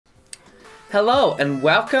Hello and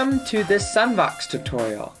welcome to this SunVox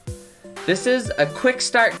tutorial. This is a quick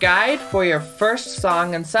start guide for your first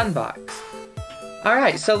song in SunVox.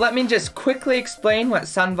 Alright, so let me just quickly explain what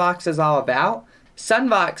SunVox is all about.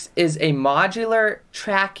 SunVox is a modular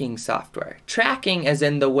tracking software. Tracking as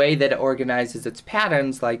in the way that it organizes its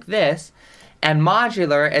patterns like this, and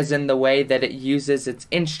modular as in the way that it uses its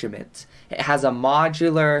instruments. It has a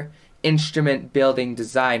modular instrument building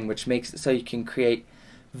design, which makes it so you can create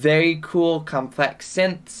very cool, complex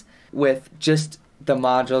synths with just the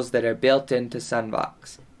modules that are built into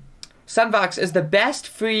SunVox. SunVox is the best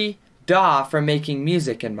free DAW for making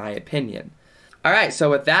music, in my opinion. Alright, so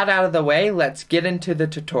with that out of the way, let's get into the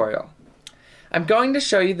tutorial. I'm going to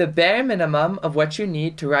show you the bare minimum of what you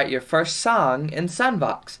need to write your first song in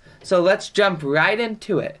SunVox. So let's jump right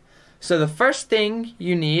into it. So the first thing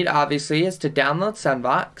you need, obviously, is to download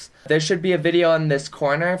SunVox. There should be a video in this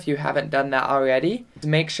corner if you haven't done that already.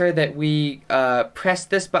 Make sure that we press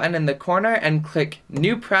this button in the corner and click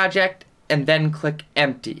New Project and then click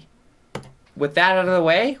Empty. With that out of the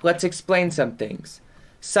way, let's explain some things.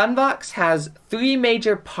 SunVox has three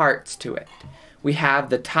major parts to it. We have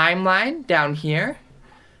the timeline down here,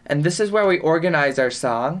 and this is where we organize our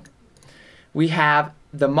song. We have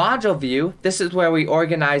the module view. This is where we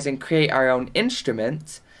organize and create our own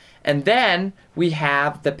instruments. And then we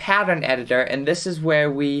have the pattern editor, and this is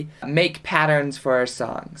where we make patterns for our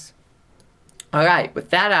songs. Alright, with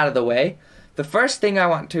that out of the way, the first thing I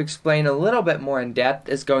want to explain a little bit more in depth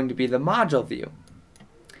is going to be the module view.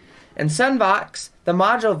 In SunVox, the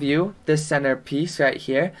module view, this center piece right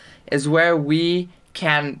here, is where we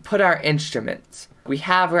can put our instruments. We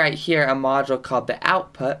have right here a module called the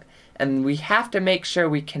output, and we have to make sure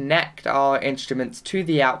we connect all our instruments to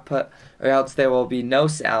the output, or else there will be no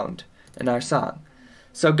sound in our song.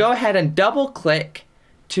 So go ahead and double click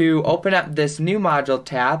to open up this new module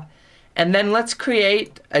tab, and then let's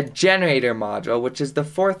create a generator module, which is the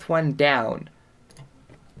fourth one down.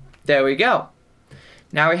 There we go.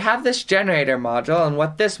 Now we have this generator module, and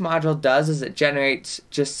what this module does is it generates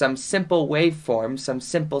just some simple waveforms, some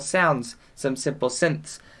simple sounds, some simple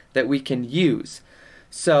synths that we can use.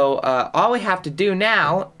 So all we have to do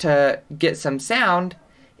now to get some sound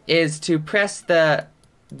is to press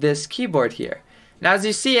this keyboard here. Now as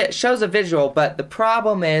you see, it shows a visual, but the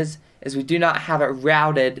problem is we do not have it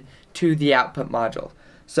routed to the output module.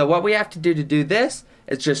 So what we have to do this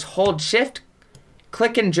is just hold shift,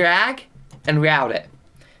 click and drag, and route it.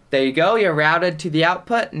 There you go, you're routed to the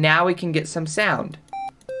output. Now we can get some sound.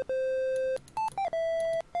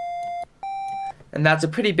 And that's a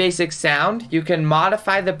pretty basic sound. You can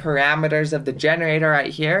modify the parameters of the generator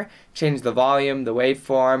right here, change the volume, the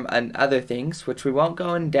waveform, and other things, which we won't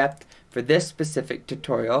go in depth for this specific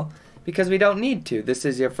tutorial because we don't need to. This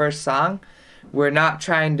is your first song. We're not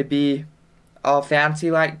trying to be all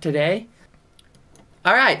fancy like today.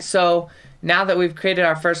 Alright, so now that we've created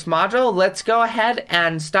our first module, let's go ahead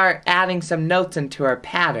and start adding some notes into our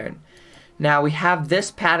pattern. Now we have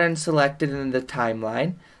this pattern selected in the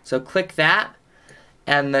timeline, so click that.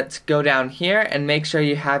 And let's go down here and make sure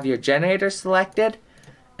you have your generator selected,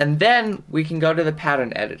 and then we can go to the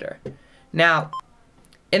pattern editor. Now,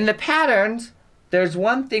 in the patterns, there's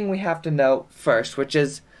one thing we have to note first, which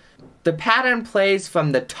is the pattern plays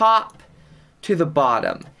from the top to the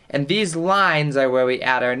bottom, and these lines are where we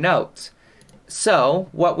add our notes. So,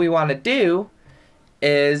 what we want to do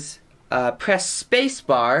is press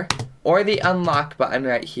spacebar or the unlock button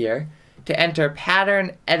right here to enter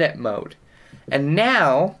pattern edit mode. And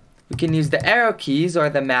now we can use the arrow keys or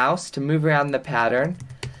the mouse to move around the pattern,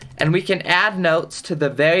 and we can add notes to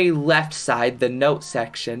the very left side, the note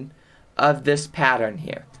section of this pattern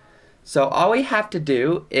here. So all we have to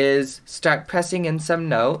do is start pressing in some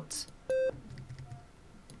notes.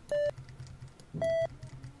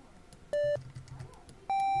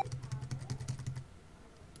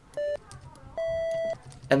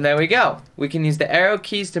 And there we go. We can use the arrow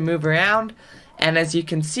keys to move around. And as you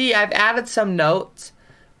can see, I've added some notes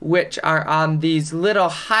which are on these little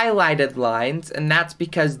highlighted lines, and that's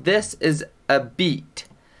because this is a beat.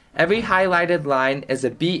 Every highlighted line is a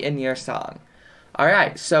beat in your song.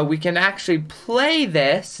 Alright, so we can actually play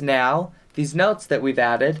this now, these notes that we've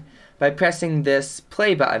added, by pressing this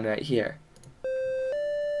play button right here.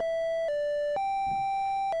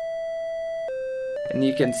 And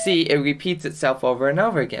you can see it repeats itself over and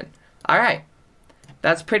over again. Alright.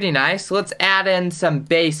 That's pretty nice. Let's add in some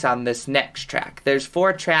bass on this next track. There's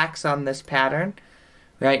 4 tracks on this pattern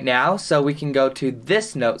right now, so we can go to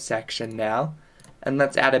this note section now, and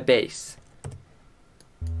let's add a bass.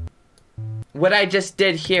 what I just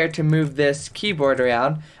did here to move this keyboard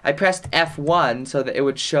around, I pressed F1 so that it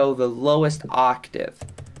would show the lowest octave.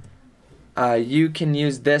 You can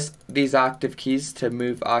use these octave keys to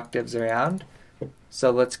move octaves around. So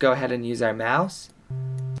let's go ahead and use our mouse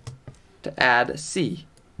to add C.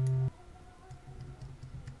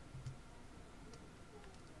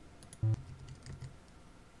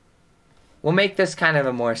 We'll make this kind of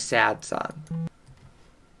a more sad song.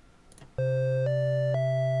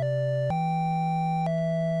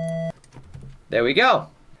 There we go.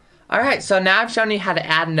 Alright, so now I've shown you how to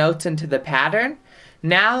add notes into the pattern.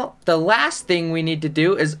 Now, the last thing we need to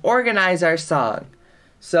do is organize our song.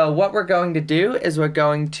 So what we're going to do is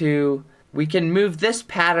we can move this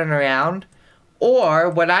pattern around, or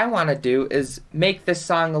what I want to do is make this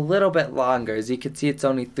song a little bit longer. As you can see, it's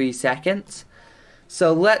only 3 seconds.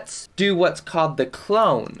 So let's do what's called the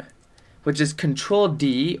clone, which is Control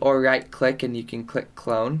D or right click and you can click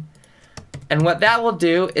clone. And what that will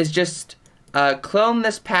do is just clone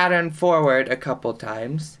this pattern forward a couple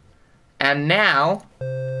times. And now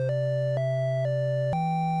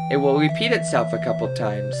it will repeat itself a couple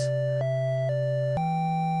times.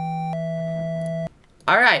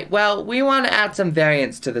 Alright, well, we want to add some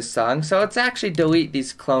variance to the song, so let's actually delete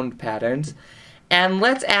these cloned patterns. And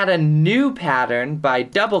let's add a new pattern by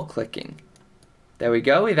double-clicking. There we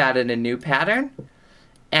go, we've added a new pattern.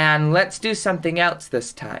 And let's do something else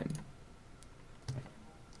this time.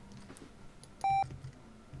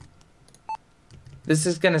 This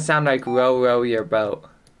is going to sound like row, row your boat.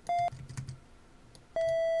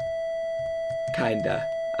 Kinda,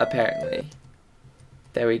 apparently.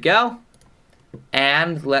 There we go.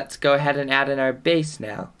 And let's go ahead and add in our bass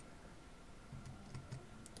now.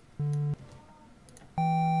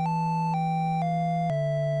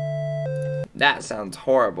 That sounds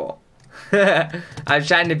horrible. I'm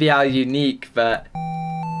trying to be all unique, but...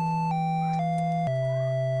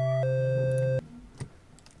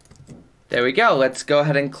 There we go. Let's go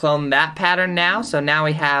ahead and clone that pattern now. So now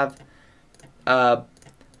we have a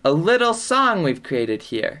little song we've created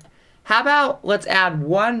here. How about let's add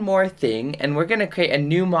one more thing, and we're going to create a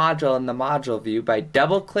new module in the module view by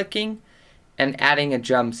double-clicking and adding a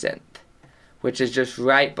drum synth, which is just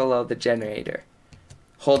right below the generator.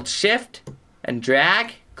 Hold Shift and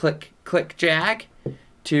drag, click, drag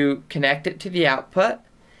to connect it to the output.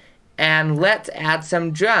 And let's add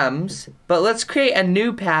some drums, but let's create a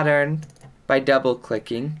new pattern by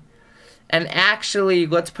double-clicking. And actually,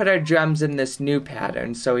 let's put our drums in this new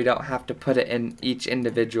pattern so we don't have to put it in each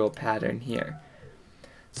individual pattern here.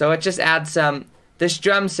 So it just adds some, this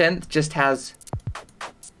drum synth just has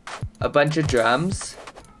a bunch of drums.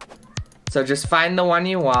 So just find the one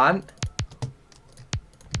you want.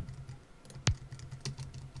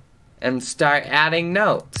 And start adding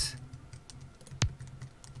notes.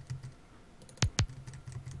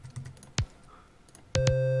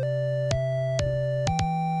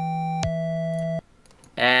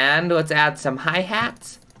 And let's add some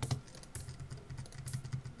hi-hats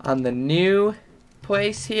on the new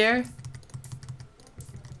place here.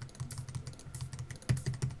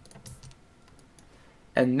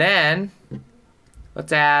 And then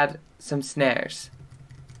let's add some snares.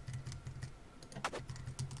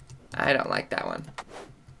 I don't like that one.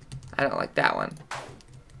 I don't like that one.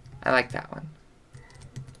 I like that one.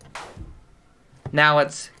 Now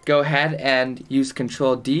let's go ahead and use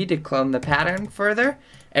Control D to clone the pattern further.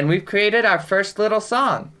 And we've created our first little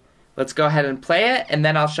song. Let's go ahead and play it, and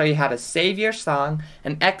then I'll show you how to save your song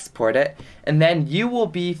and export it. And then you will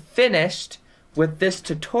be finished with this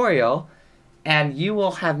tutorial, and you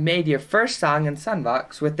will have made your first song in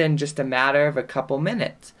SunVox within just a matter of a couple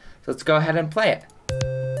minutes. So let's go ahead and play it.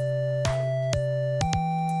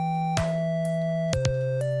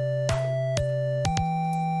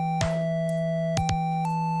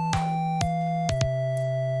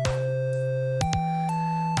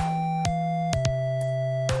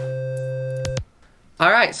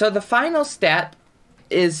 Alright, so the final step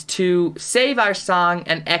is to save our song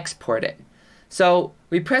and export it. So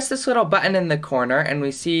we press this little button in the corner and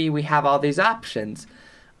we see we have all these options.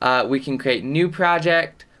 We can create new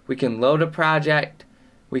project, we can load a project,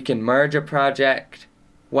 we can merge a project,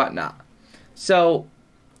 whatnot. So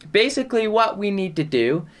basically what we need to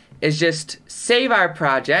do is just save our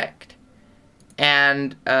project,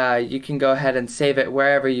 and you can go ahead and save it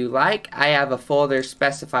wherever you like. I have a folder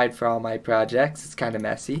specified for all my projects. It's kind of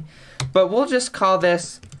messy. But we'll just call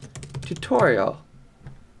this tutorial.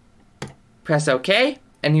 Press OK,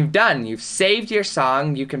 and you've done. You've saved your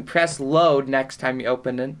song. You can press load next time you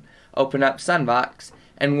open up SunVox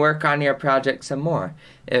and work on your project some more.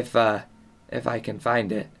 If I can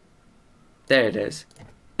find it. There it is.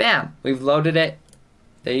 Bam, we've loaded it.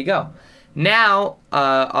 There you go. Now,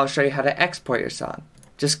 I'll show you how to export your song.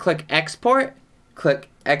 Just click Export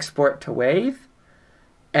to Wave,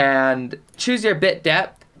 and choose your bit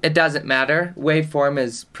depth. It doesn't matter. Waveform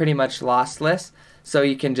is pretty much lossless, so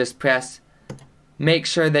you can just make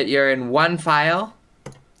sure that you're in one file,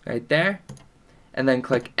 right there, and then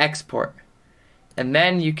click Export. And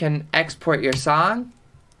then you can export your song.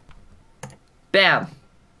 Bam!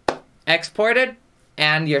 Exported,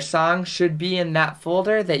 and your song should be in that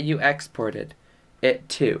folder that you exported it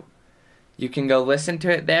to. You can go listen to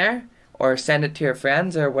it there, or send it to your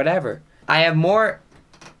friends, or whatever. I have more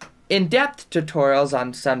in-depth tutorials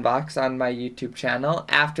on SunVox on my YouTube channel.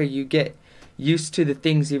 After you get used to the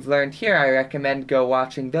things you've learned here, I recommend go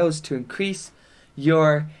watching those to increase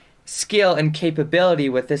your skill and capability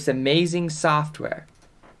with this amazing software.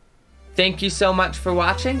 Thank you so much for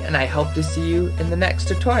watching, and I hope to see you in the next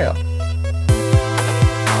tutorial.